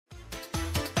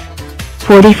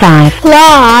45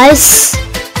 plus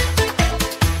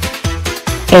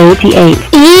 88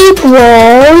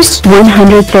 equals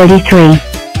 133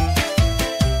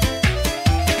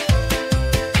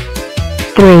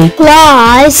 3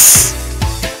 plus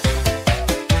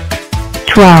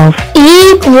 12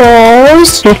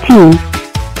 equals 15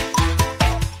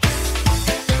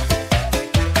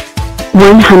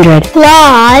 100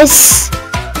 plus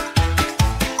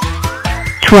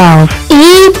 12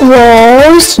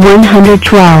 equals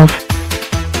 112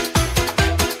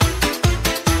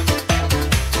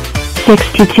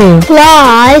 62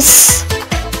 plus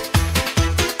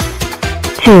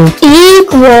 2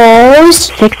 equals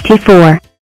 64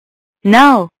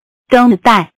 No, don't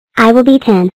die. I will be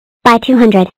 10 by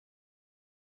 200.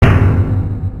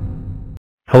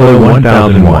 Hello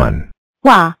 1001.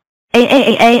 Wow.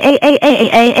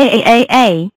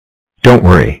 A. Don't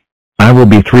worry. I will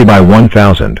be 3 by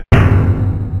 1000.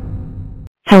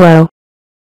 Hello.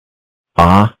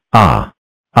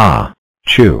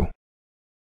 Chew.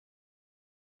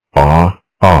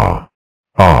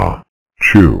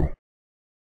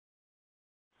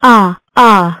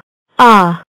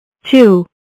 Chew.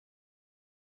 2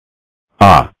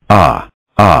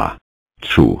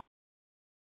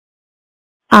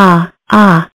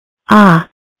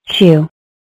 Chew.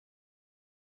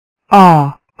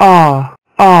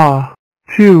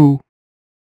 Chew. Chew.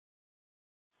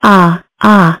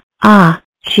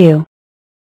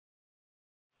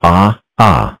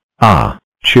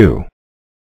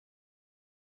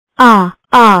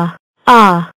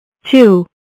 Chew. Chew. Chew. Chew.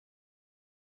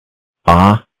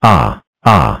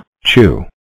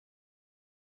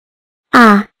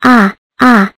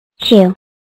 Chew.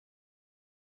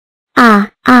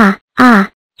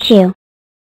 Chew.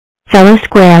 Fellow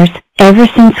squares, ever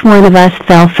since one of us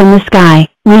fell from the sky,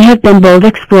 we have been bold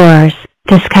explorers,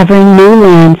 discovering new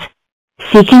lands,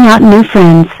 seeking out new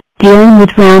friends, dealing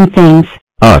with round things.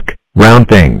 Round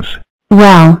things.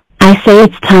 Well, I say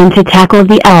it's time to tackle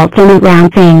the ultimate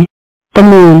round thing. The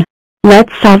moon.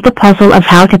 Let's solve the puzzle of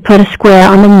how to put a square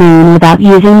on the moon without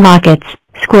using rockets,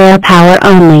 square power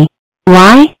only.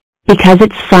 Why? Because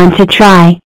it's fun to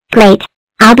try. Great.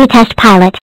 I'll be test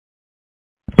pilot.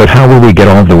 But how will we get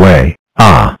all the way?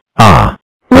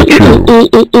 Chew.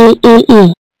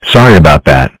 Sorry about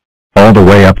that. All the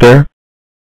way up there?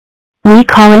 We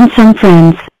call in some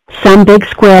friends, some big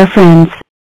square friends.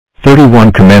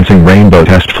 31 commencing rainbow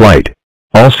test flight.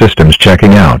 All systems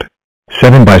checking out.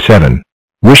 7 by 7.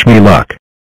 Wish me luck.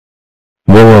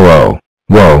 Whoa.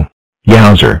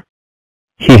 Yowzer.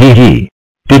 Hee.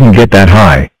 Didn't get that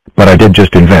high, but I did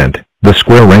just invent the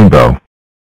square rainbow.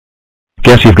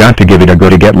 Guess you've got to give it a go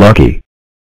to get lucky.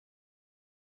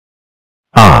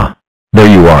 There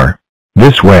you are.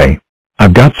 This way.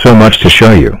 I've got so much to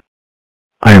show you.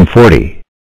 I am 40.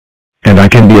 And I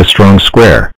can be a strong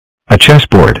square, a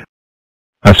chessboard,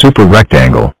 a super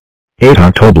rectangle, 8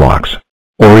 octoblocks,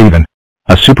 or even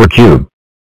a super cube.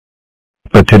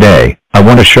 But today, I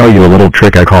want to show you a little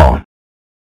trick I call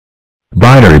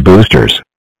binary boosters,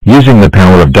 using the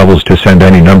power of doubles to send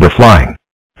any number flying.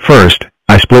 First,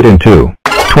 I split in 2,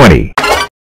 20,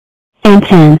 And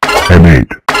 10. and 8,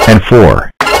 and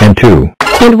 4, and 2.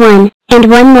 And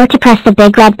 1 more to press the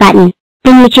big red button.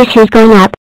 Then you choose who's going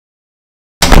up.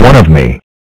 One of me,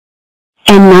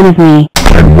 And none of me.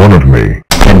 and one of me,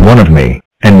 and one of me,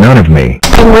 and none of me.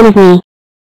 And one of me.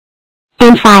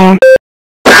 And fire.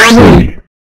 3.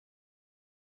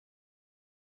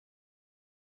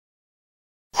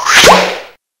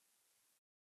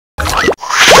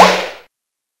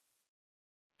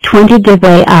 20 give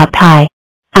way up high.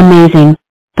 Amazing.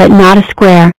 But not a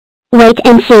square. Wait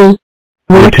and see.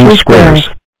 We're 2 squares.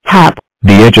 Hop.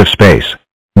 The edge of space.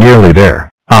 Nearly there.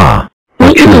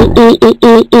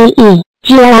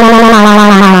 Chew.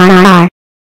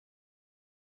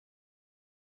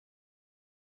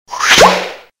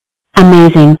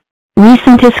 Amazing. We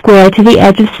sent a square to the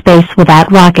edge of space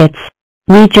without rockets.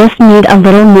 We just need a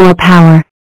little more power.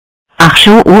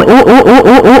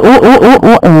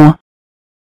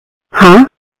 Huh?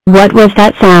 What was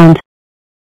that sound?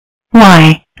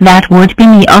 Why, that would be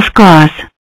me, of course.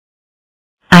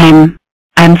 I'm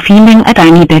feeling a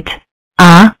tiny bit.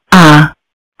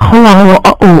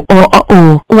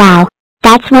 Wow,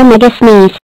 that's one mega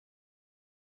sneeze.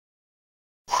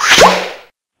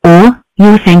 Oh,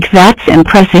 you think that's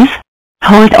impressive?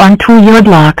 Hold on to your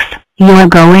blocks, you're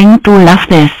going to love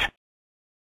this.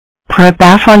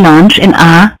 Prepare for launch in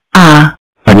Achoo.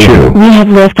 We have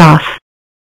liftoff.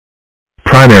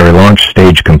 Primary launch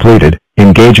stage completed,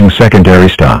 engaging secondary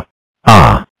stop.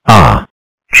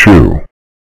 Chew.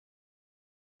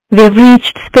 We've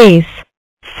reached space.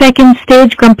 Second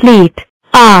stage complete.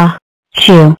 Ah.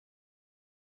 Chew.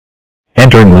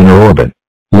 Entering lunar orbit.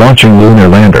 Launching lunar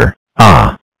lander.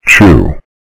 Ah. Chew.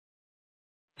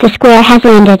 The square has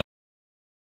landed.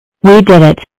 We did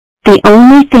it. The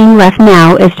only thing left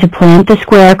now is to plant the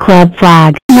Square Club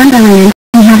flag. Numberland,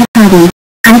 we have a party.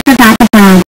 I forgot the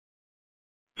flag.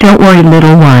 Don't worry,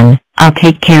 little one. I'll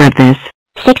take care of this.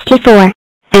 64.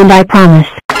 And I promise.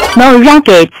 No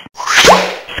rockets.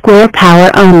 Square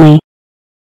power only.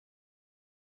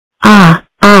 Ah,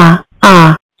 ah,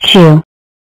 ah, chew.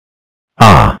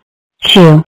 Ah.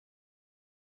 Chew.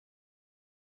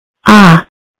 Ah,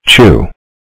 Chew.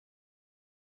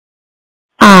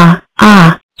 ah,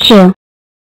 ah, Chew.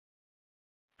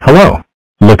 Hello.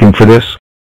 Looking for this?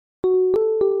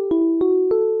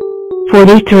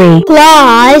 43.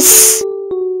 Plus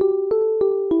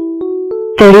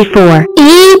 34.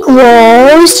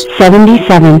 equals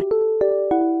 77.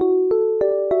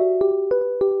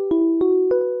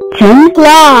 10.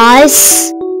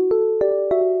 plus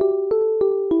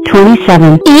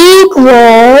 27.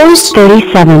 equals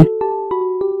 37.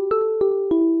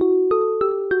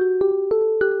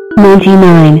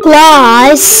 99.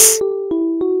 plus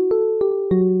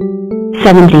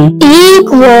 70.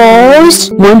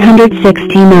 equals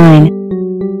 169.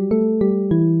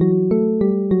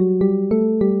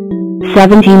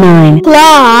 79.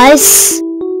 plus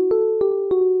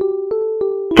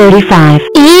 35.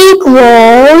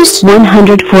 equals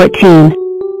 114.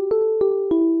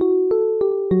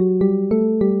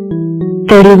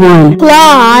 31.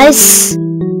 plus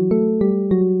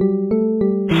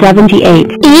 78.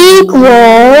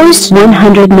 equals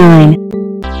 109.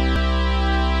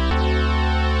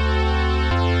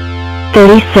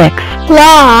 36.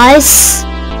 plus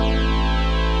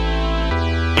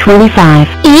 25.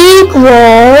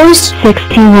 equals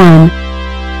 61.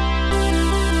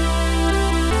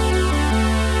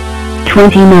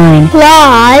 29.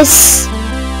 plus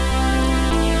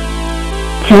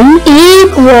 10.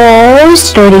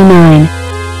 equals 39.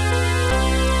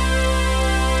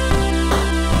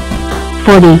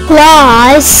 40.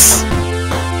 plus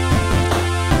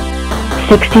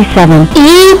 67.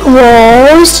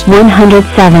 equals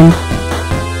 107.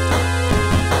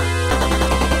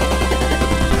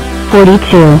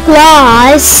 42.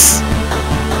 plus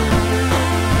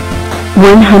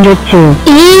 102.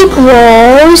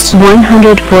 equals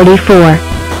 144.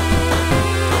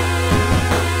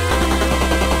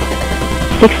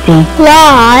 60.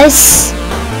 plus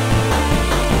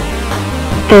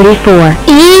 34.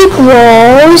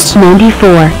 equals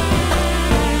 94.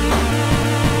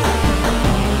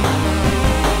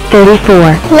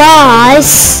 34.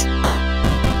 plus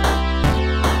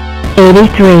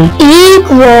 83.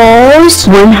 equals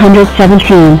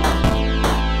 117.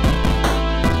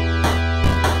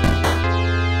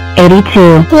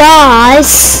 82.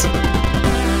 plus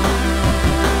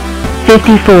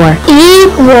 54.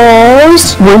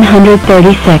 equals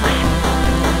 136.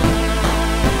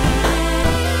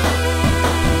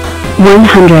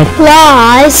 100.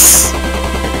 plus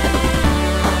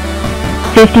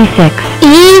 56.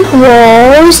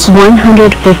 equals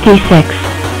 156.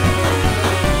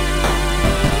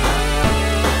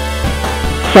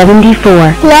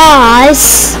 74.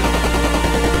 plus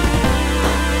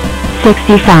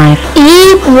 65.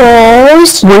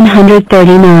 equals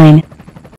 139.